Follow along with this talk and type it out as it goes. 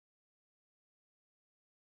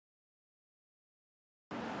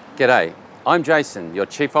G'day, I'm Jason, your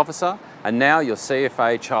Chief Officer and now your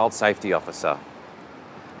CFA Child Safety Officer.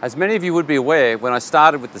 As many of you would be aware, when I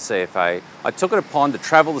started with the CFA, I took it upon to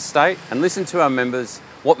travel the state and listen to our members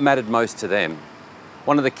what mattered most to them.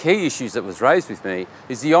 One of the key issues that was raised with me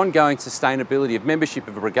is the ongoing sustainability of membership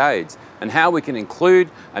of brigades and how we can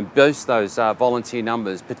include and boost those volunteer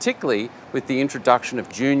numbers, particularly with the introduction of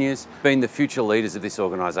juniors being the future leaders of this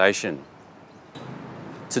organisation.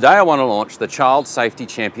 Today I want to launch the Child Safety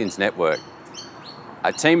Champions Network,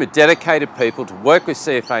 a team of dedicated people to work with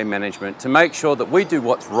CFA management to make sure that we do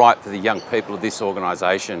what's right for the young people of this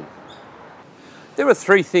organisation. There are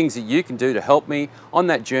 3 things that you can do to help me on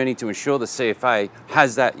that journey to ensure the CFA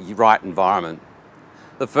has that right environment.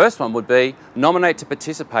 The first one would be nominate to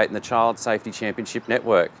participate in the Child Safety Championship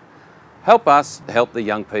Network. Help us help the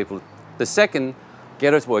young people. The second,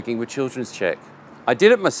 get us working with Children's Check. I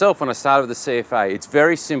did it myself when I started with the CFA. It's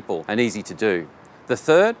very simple and easy to do. The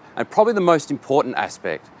third, and probably the most important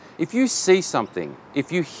aspect, if you see something,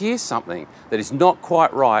 if you hear something that is not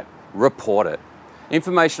quite right, report it.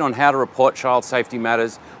 Information on how to report child safety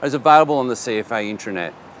matters is available on the CFA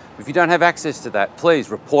intranet. If you don't have access to that,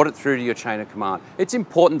 please report it through to your chain of command. It's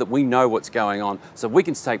important that we know what's going on so we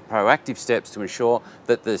can take proactive steps to ensure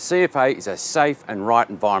that the CFA is a safe and right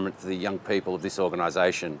environment for the young people of this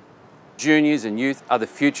organisation. Juniors and youth are the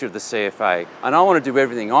future of the CFA, and I want to do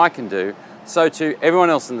everything I can do, so too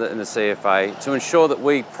everyone else in the CFA, to ensure that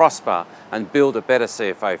we prosper and build a better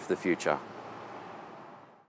CFA for the future.